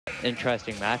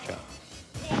interesting matchup.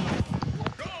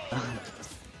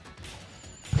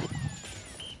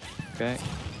 Okay.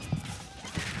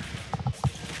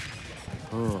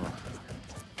 Ooh.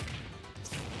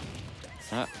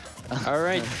 All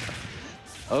right.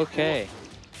 Okay.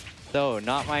 So,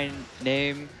 not my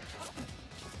name.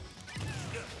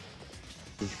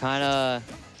 He's kind of...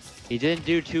 He didn't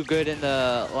do too good in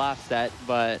the last set,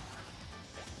 but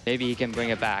maybe he can bring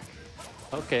it back.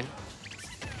 Okay.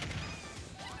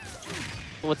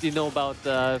 What do you know about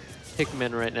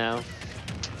Pikmin right now?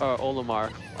 Or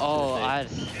Olimar? Oh, I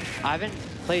haven't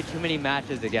played too many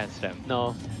matches against him.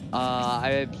 No.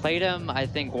 I played him, I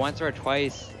think, once or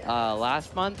twice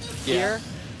last month here.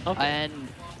 Okay. And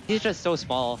he's just so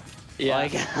small. Yeah.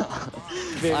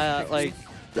 Like,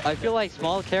 I feel like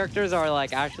small characters are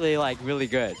like actually like really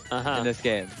good in this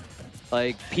game.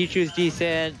 Like Pichu's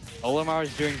decent, Olimar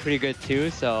is doing pretty good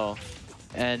too. So,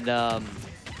 and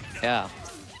yeah,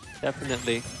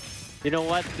 definitely. You know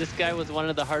what? This guy was one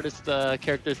of the hardest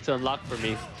characters to unlock for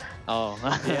me. Oh,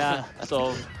 yeah.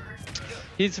 So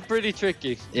he's pretty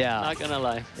tricky. Yeah. Not gonna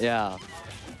lie. Yeah.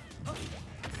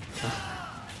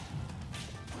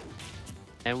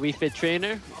 And We Fit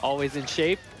Trainer, always in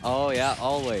shape. Oh yeah,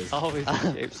 always. Always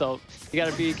in shape. So you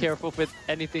gotta be careful with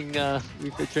anything We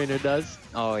Fit Trainer does.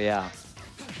 Oh yeah.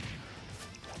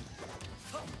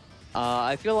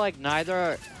 I feel like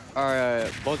neither or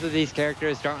both of these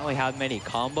characters don't really have many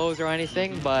combos or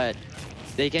anything, but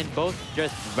they can both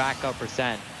just rack up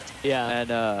percent. Yeah. And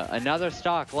another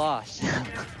stock lost.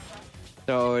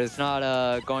 So it's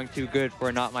not going too good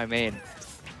for NotMyMain.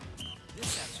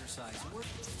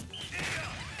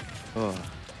 Oh.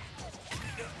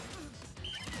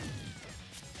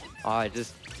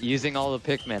 Just using all the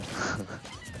Pikmin.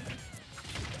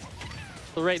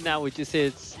 So right now, would you say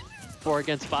it's 4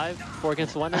 against 5? 4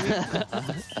 against 1, I mean?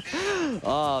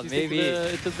 Oh, maybe.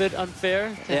 It's a bit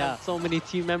unfair to have so many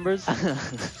team members.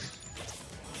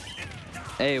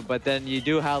 Hey, but then you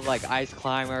do have like Ice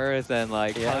Climbers and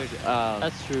like...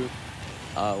 that's true.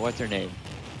 What's her name?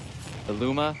 The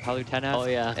Luma? Palutena? Oh,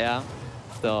 yeah. Yeah.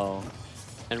 So...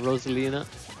 And Rosalina.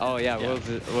 Oh yeah,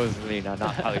 Rosalina,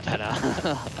 not Palutena.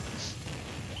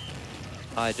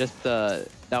 Just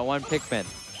that one Pikmin.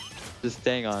 Just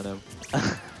staying on him.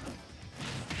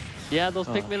 Yeah, those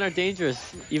Pikmin are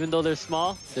dangerous. Even though they're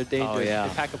small, they're dangerous. Oh, yeah.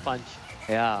 They pack a punch.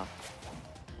 Yeah.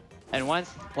 And once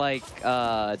like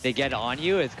they get on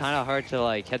you, it's kind of hard to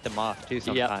like hit them off too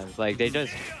sometimes. Yep. Like they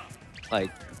just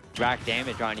like rack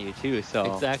damage on you too.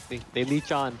 So exactly, they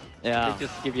leech on. Yeah. They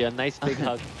just give you a nice big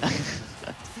hug.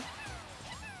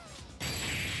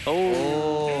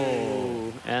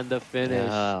 Oh, and the finish.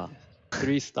 Yeah.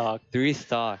 3 stock. 3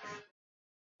 stocks.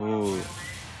 Ooh.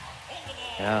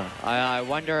 Yeah. I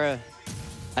wonder.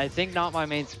 I think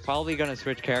NotMyMain's probably gonna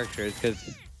switch characters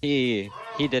because he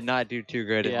did not do too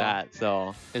good at that.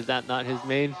 So is that not his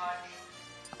main?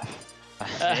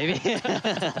 Maybe.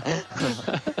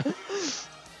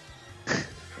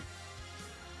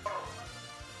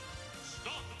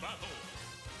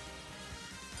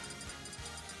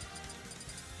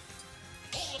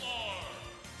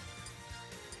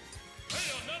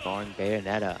 Going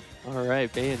Bayonetta.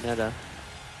 Alright, Bayonetta.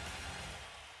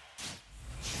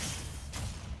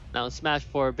 Now Smash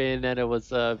 4 Bayonetta was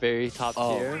very top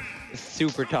tier.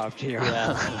 Super top tier.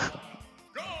 Yeah.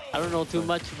 I don't know too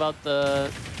much about the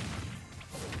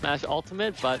Smash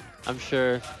Ultimate, but I'm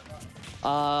sure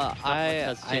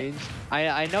has changed.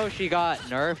 I know she got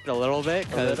nerfed a little bit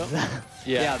because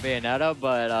yeah, Bayonetta,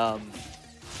 but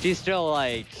she's still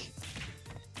like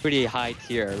pretty high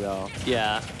tier though.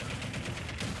 Yeah.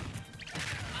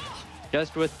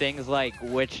 Just with things like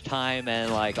Witch Time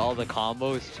and like all the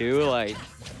combos too, like.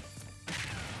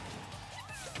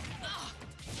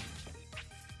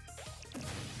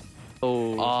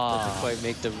 Oh, doesn't quite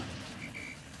make the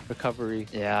recovery.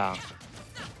 Yeah.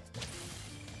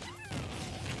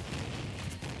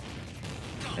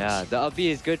 Yeah, the up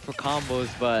B is good for combos,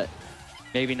 but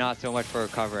maybe not so much for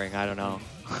recovering. I don't know.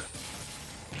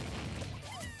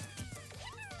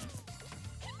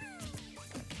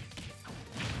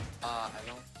 I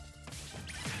don't.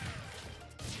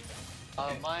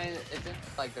 Mine isn't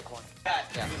like the corner.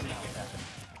 Yeah.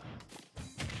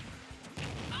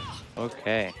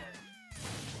 Okay.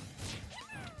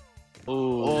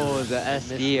 Ooh. Oh, the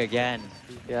SD again.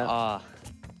 Yeah.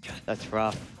 That's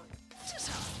rough.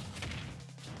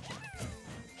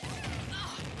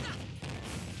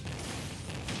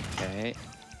 Okay.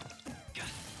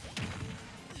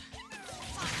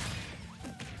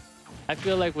 I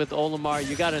feel like with Olimar,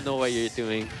 you gotta know what you're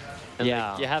doing. And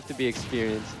like, you have to be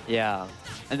experienced. Yeah.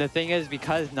 And the thing is,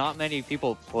 because not many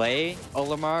people play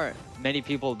Olimar, many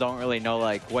people don't really know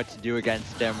like what to do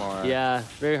against him or. Yeah,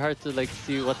 very hard to like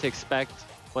see what to expect.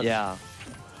 What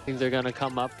things are gonna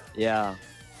come up. Yeah.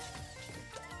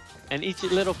 And each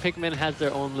little Pikmin has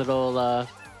their own little, I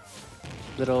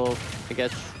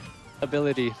guess,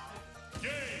 ability.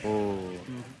 Ooh.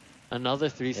 Another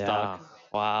 3-stock.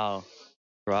 Wow.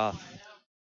 Rough.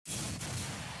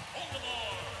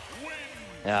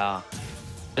 Yeah.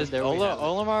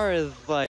 Olimar is like.